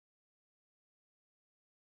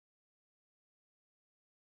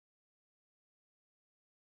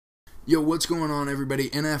Yo, what's going on, everybody?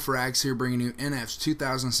 NF Rax here, bringing you NF's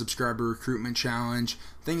 2,000 subscriber recruitment challenge.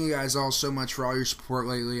 Thank you guys all so much for all your support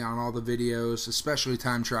lately on all the videos, especially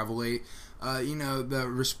Time Travel 8. The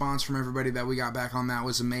response from everybody that we got back on that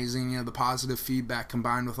was amazing. The positive feedback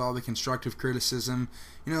combined with all the constructive criticism.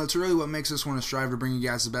 It's really what makes us want to strive to bring you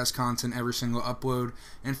guys the best content every single upload.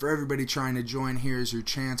 And for everybody trying to join, here's your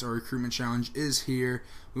chance. Our recruitment challenge is here.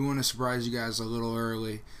 We want to surprise you guys a little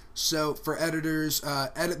early. So for editors,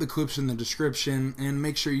 edit the clips in the description and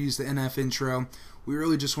make sure you use the NF intro. We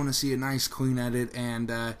really just want to see a nice clean edit and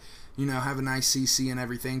have a nice CC and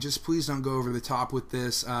everything. Just please don't go over the top with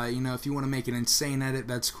this. If you want to make an insane edit,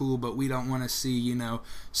 that's cool, but we don't want to see,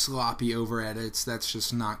 sloppy over edits. That's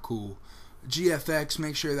just not cool. GFX,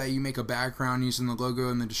 make sure that you make a background using the logo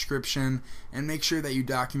in the description, and make sure that you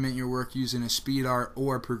document your work using a speed art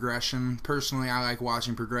or progression. Personally, I like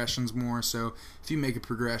watching progressions more, so if you make a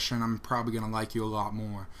progression, I'm probably going to like you a lot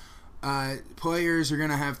more. Players are going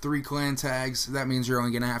to have 3 clan tags. That means you're only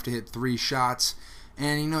going to have to hit 3 shots.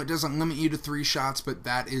 And it doesn't limit you to 3 shots, but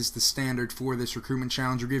that is the standard for this recruitment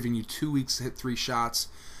challenge. We're giving you 2 weeks to hit 3 shots.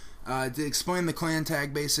 To explain the clan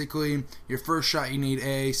tag, basically, your first shot you need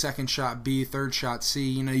A, second shot B, third shot C.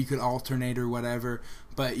 You could alternate or whatever,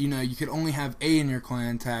 but you could only have A in your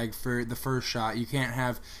clan tag for the first shot. You can't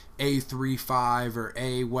have A35 or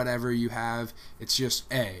A whatever you have. It's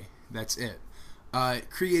just A. That's it.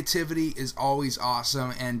 Creativity is always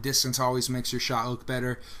awesome, and distance always makes your shot look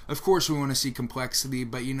better. Of course, we want to see complexity,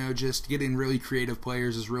 but just getting really creative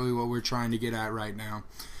players is really what we're trying to get at right now.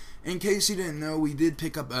 In case you didn't know, we did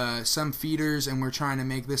pick up some feeders, and we're trying to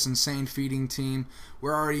make this insane feeding team.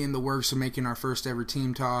 We're already in the works of making our first ever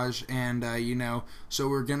team Taj, and so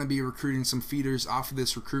we're going to be recruiting some feeders off of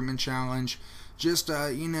this recruitment challenge. Just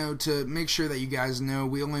to make sure that you guys know,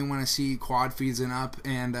 we only want to see quad feeds and up,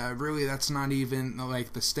 and really that's not even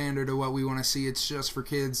like the standard of what we want to see. It's just for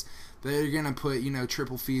kids that are going to put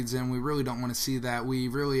triple feeds in. We really don't want to see that. We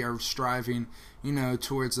really are striving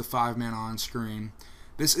towards the 5-man on screen.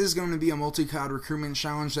 This is going to be a multi-COD recruitment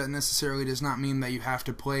challenge. That necessarily does not mean that you have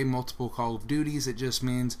to play multiple Call of Duties. It just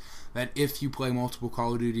means that if you play multiple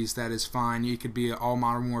Call of Duties, that is fine. You could be all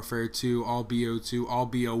Modern Warfare 2, all BO2, all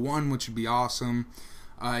BO1, which would be awesome.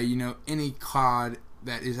 Any COD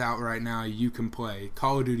that is out right now, you can play.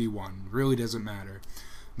 Call of Duty 1 really doesn't matter.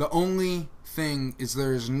 The only thing is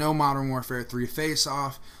there's no Modern Warfare 3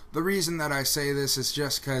 face-off. The reason that I say this is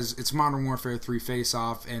just because it's Modern Warfare 3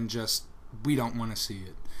 face-off, and just we don't want to see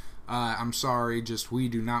it. I'm sorry, we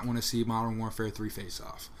do not want to see Modern Warfare 3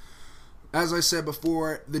 face-off. As I said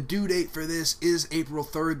before, the due date for this is April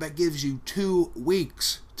 3rd. That gives you 2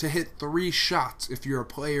 weeks to hit 3 shots if you're a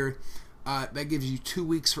player. That gives you 2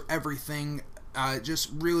 weeks for everything. Just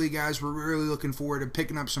really, guys, we're really looking forward to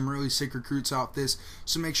picking up some really sick recruits out this,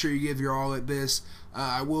 so make sure you give your all at this.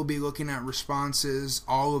 I will be looking at responses,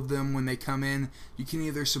 all of them, when they come in. You can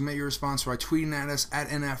either submit your response by tweeting at us at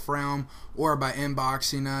NFRealm or by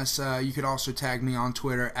inboxing us. You could also tag me on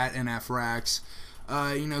Twitter at NFRax.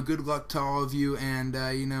 Good luck to all of you, and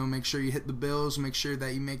make sure you hit the bills, make sure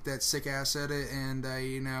that you make that sick ass edit, and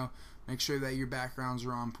make sure that your backgrounds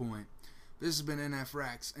are on point. This has been NF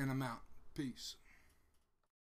Rax, and I'm out. Peace.